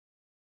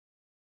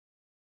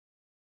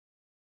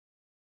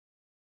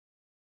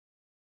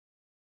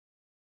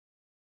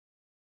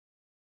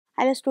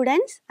Hello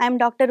students, I am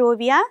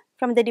Dr.R.P.Oviya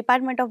from the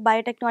Department of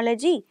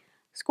Biotechnology,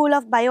 School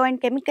of Bio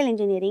and Chemical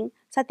Engineering,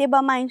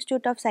 Sathyabama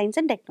Institute of Science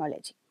and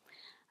Technology.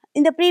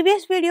 In the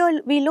previous video,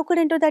 we looked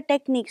into the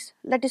techniques,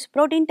 that is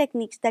protein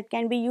techniques that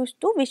can be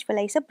used to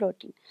visualize a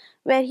protein,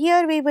 where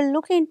here we will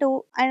look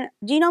into a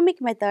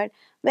genomic method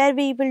where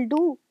we will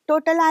do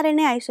total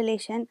RNA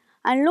isolation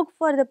and look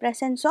for the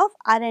presence of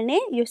RNA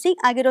using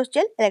Agarose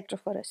gel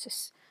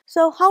electrophoresis.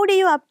 So how do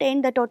you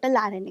obtain the total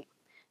RNA?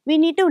 We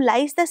need to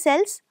lyse the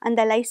cells, and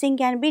the lysing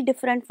can be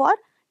different for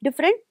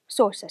different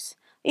sources.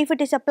 If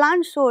it is a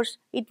plant source,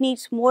 it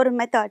needs more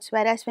methods,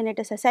 whereas when it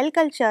is a cell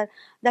culture,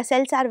 the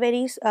cells are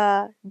very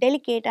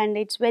delicate and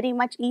it is very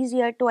much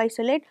easier to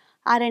isolate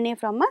RNA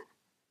from a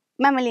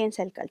mammalian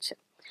cell culture.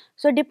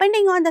 So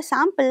depending on the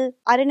sample,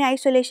 RNA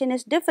isolation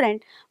is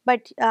different,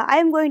 but I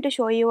am going to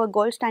show you a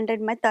gold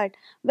standard method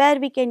where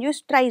we can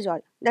use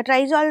Trizol. The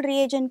Trizol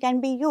reagent can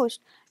be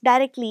used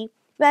directly,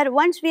 where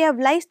once we have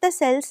lysed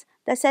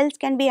the cells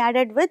can be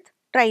added with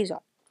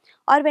Trizol.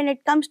 Or when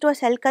it comes to a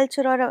cell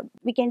culture,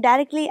 we can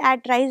directly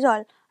add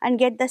Trizol and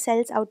get the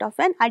cells out of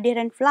an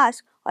adherent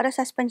flask or a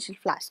suspension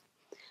flask.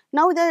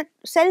 Now the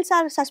cells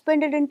are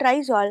suspended in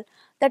Trizol.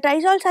 The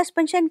Trizol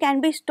suspension can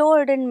be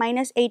stored in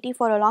 -80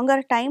 for a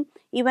longer time,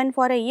 even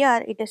for a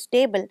year it is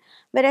stable,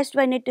 whereas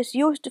when it is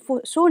used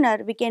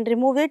sooner, we can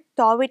remove it,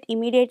 thaw it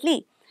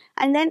immediately,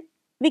 and then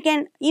we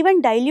can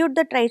even dilute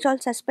the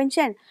Trizol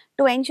suspension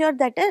to ensure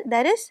that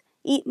there is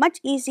much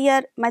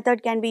easier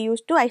method can be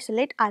used to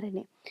isolate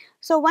RNA.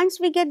 So once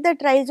we get the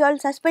Trizol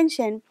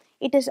suspension,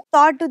 it is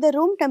thawed to the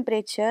room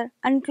temperature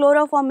and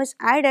chloroform is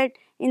added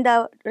in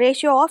the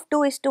ratio of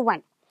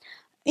 2:1.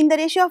 In the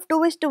ratio of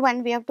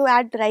 2:1, we have to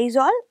add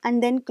Trizol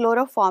and then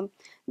chloroform.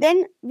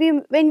 Then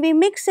when we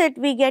mix it,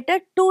 we get a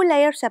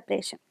 2-layer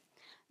separation.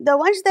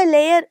 Once the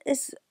layer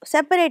is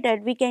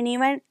separated, we can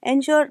even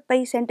ensure by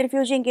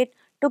centrifuging it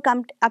to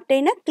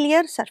obtain a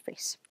clear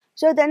surface.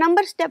 So the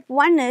step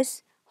 1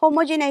 is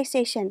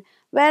homogenization,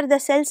 where the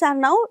cells are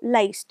now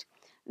lysed.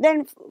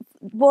 Then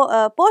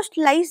post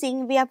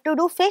lysing, we have to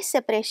do phase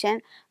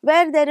separation,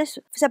 where there is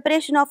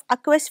separation of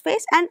aqueous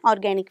phase and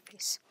organic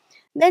phase.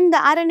 Then the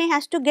RNA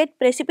has to get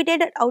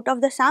precipitated out of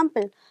the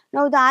sample.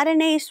 Now the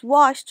RNA is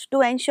washed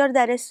to ensure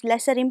there is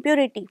lesser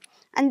impurity,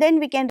 and then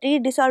we can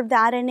redissolve the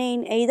RNA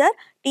in either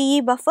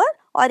TE buffer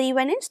or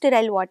even in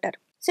sterile water.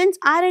 Since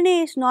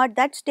RNA is not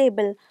that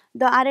stable,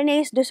 the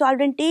RNA is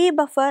dissolved in TE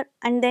buffer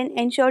and then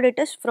ensured it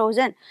is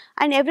frozen,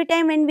 and every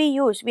time when we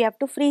use, we have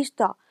to freeze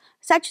thaw,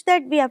 such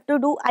that we have to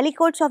do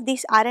aliquots of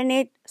this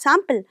RNA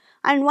sample,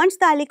 and once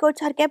the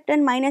aliquots are kept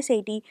in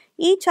 -80,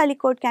 each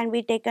aliquot can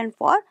be taken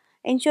for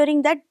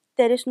ensuring that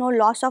there is no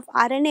loss of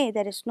RNA,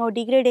 there is no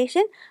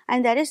degradation,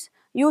 and there is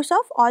use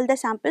of all the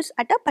samples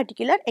at a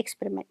particular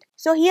experiment.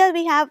 So here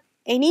we have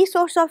any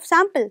source of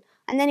sample,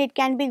 and then it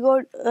can be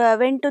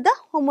went to the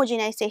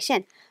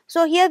homogenization.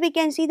 So here we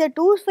can see the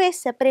 2-phase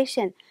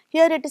separation.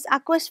 Here it is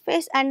aqueous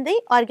phase and the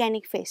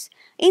organic phase.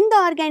 In the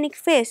organic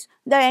phase,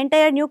 the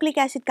entire nucleic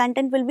acid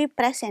content will be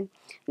present.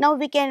 Now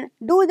we can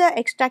do the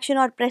extraction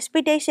or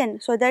precipitation,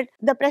 so that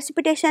the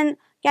precipitation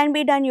can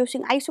be done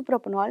using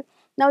isopropanol.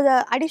 Now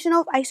the addition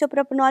of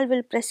isopropanol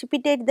will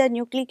precipitate the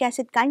nucleic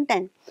acid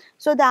content.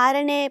 So the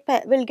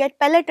RNA will get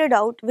pelleted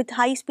out with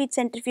high speed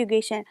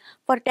centrifugation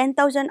for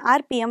 10,000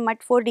 RPM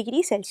at 4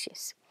 degrees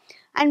Celsius.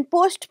 And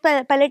post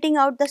pelleting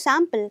out the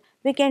sample,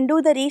 we can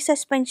do the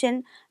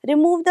resuspension,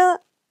 remove the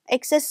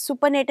excess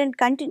supernatant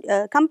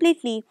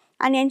completely,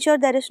 and ensure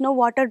there is no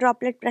water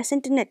droplet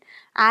present in it,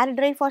 air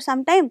dry for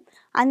some time,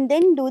 and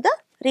then do the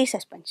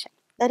resuspension.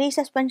 The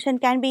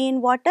resuspension can be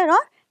in water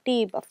or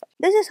TE buffer.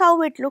 This is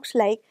how it looks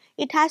like.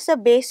 It has a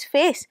base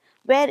phase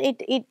where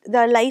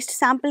the lysed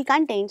sample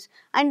contains,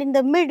 and in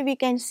the mid we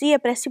can see a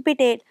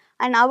precipitate,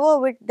 and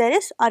above it there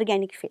is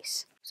organic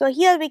phase. So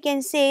here we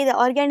can say the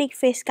organic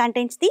phase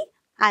contains the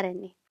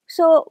RNA.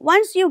 So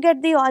once you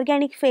get the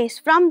organic phase,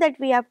 from that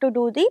we have to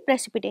do the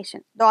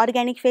precipitation. The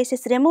organic phase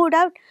is removed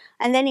out,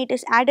 and then it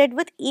is added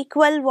with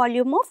equal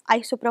volume of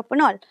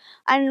isopropanol,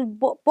 and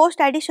post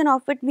addition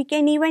of it, we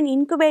can even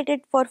incubate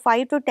it for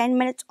 5 to 10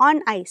 minutes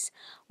on ice.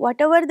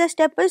 Whatever the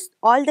step is,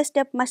 all the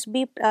step must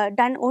be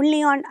done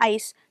only on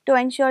ice to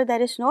ensure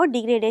there is no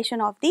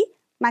degradation of the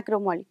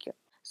macromolecule.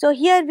 So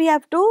here we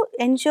have to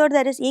ensure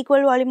there is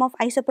equal volume of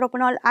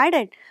isopropanol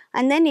added,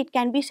 and then it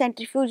can be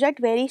centrifuged at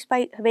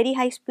very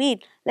high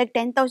speed, like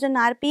 10,000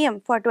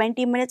 RPM for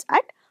 20 minutes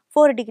at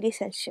 4 degrees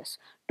Celsius.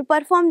 To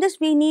perform this,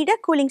 we need a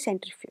cooling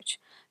centrifuge.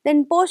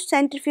 Then post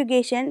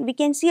centrifugation, we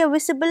can see a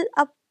visible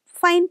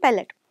fine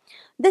pellet.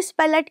 This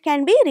pellet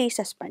can be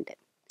resuspended.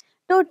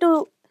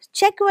 To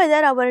check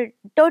whether our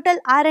total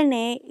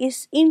RNA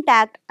is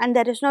intact and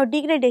there is no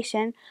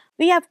degradation,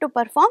 we have to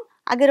perform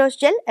Agarose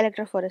gel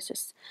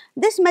electrophoresis.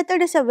 This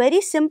method is a very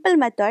simple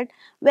method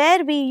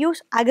where we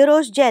use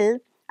agarose gel,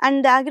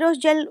 and the agarose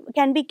gel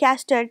can be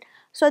casted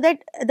so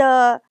that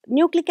the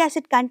nucleic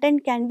acid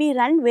content can be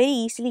run very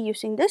easily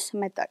using this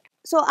method.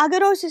 So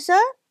agarose is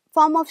a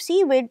form of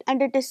seaweed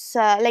and it is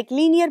like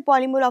linear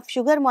polymer of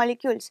sugar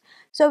molecules.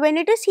 So when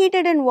it is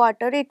heated in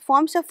water, it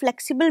forms a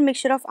flexible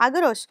mixture of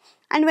agarose,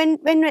 and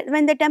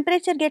when the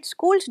temperature gets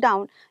cools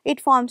down,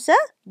 it forms a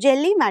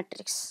jelly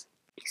matrix.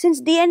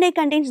 Since DNA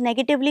contains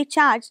negatively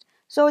charged,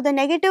 so the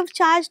negative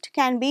charged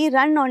can be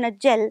run on a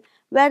gel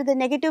where the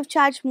negative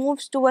charge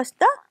moves towards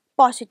the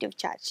positive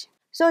charge.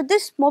 So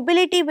this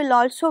mobility will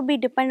also be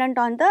dependent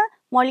on the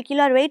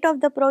molecular weight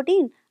of the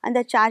protein and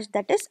the charge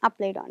that is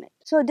applied on it.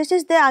 So this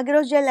is the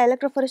agarose gel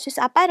electrophoresis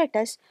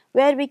apparatus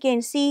where we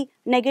can see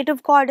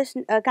negative cord is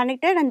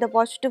connected and the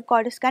positive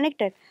cord is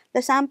connected.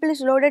 The sample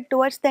is loaded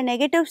towards the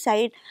negative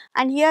side,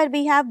 and here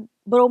we have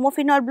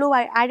bromophenol blue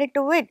added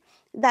to it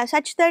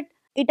such that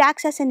it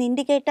acts as an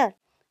indicator,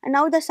 and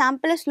now the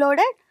sample is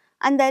loaded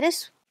and there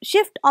is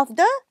shift of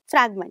the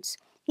fragments.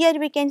 Here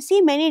we can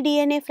see many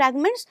DNA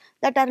fragments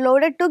that are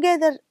loaded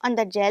together on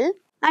the gel,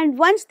 and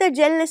once the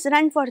gel is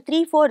run for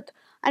 3/4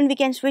 and we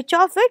can switch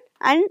off it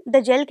and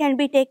the gel can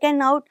be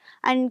taken out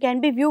and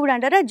can be viewed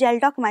under a gel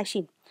dock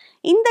machine.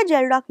 In the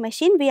gel dock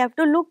machine we have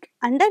to look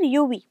under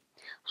UV.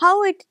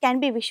 How it can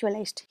be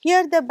visualized?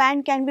 Here the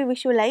band can be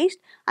visualized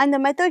and the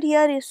method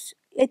here is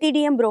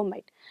ethidium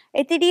bromide.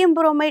 Ethidium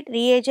bromide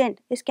reagent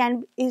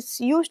is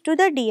used to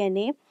the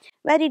DNA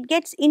where it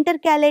gets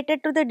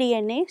intercalated to the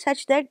DNA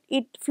such that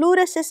it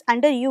fluoresces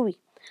under UV.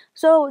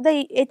 So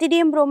the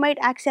ethidium bromide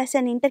acts as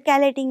an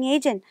intercalating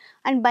agent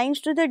and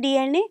binds to the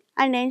DNA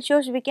and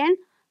ensures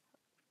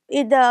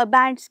the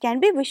bands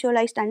can be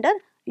visualized under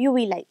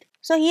UV light.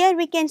 So here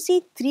we can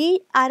see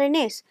 3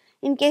 RNAs.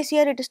 In case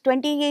here it is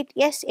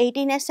 28S,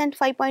 18S and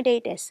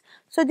 5.8S.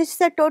 So this is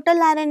the total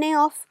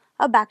RNA of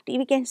a bacteria.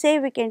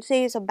 We can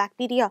say is a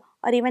bacteria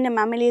or even a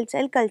mammalian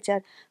cell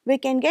culture. We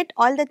can get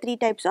all the 3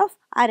 types of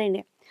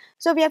RNA.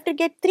 So we have to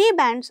get 3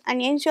 bands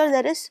and ensure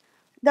there is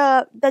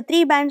the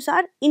 3 bands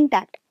are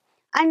intact,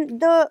 and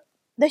the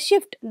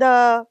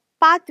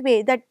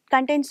pathway that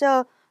contains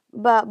a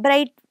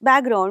bright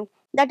background,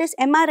 that is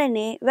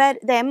mRNA, where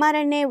the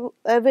mRNA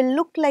will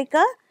look like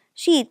a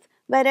sheath,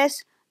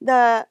 whereas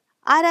the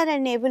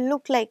rRNA will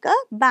look like a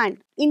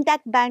band.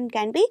 Intact band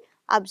can be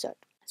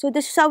observed. So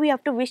this is how we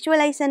have to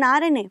visualize an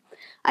RNA,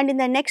 and in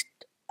the next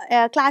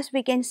class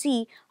we can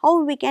see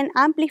how we can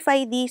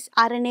amplify these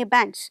RNA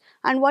bands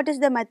and what is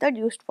the method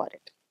used for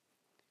it.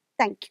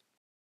 Thank you.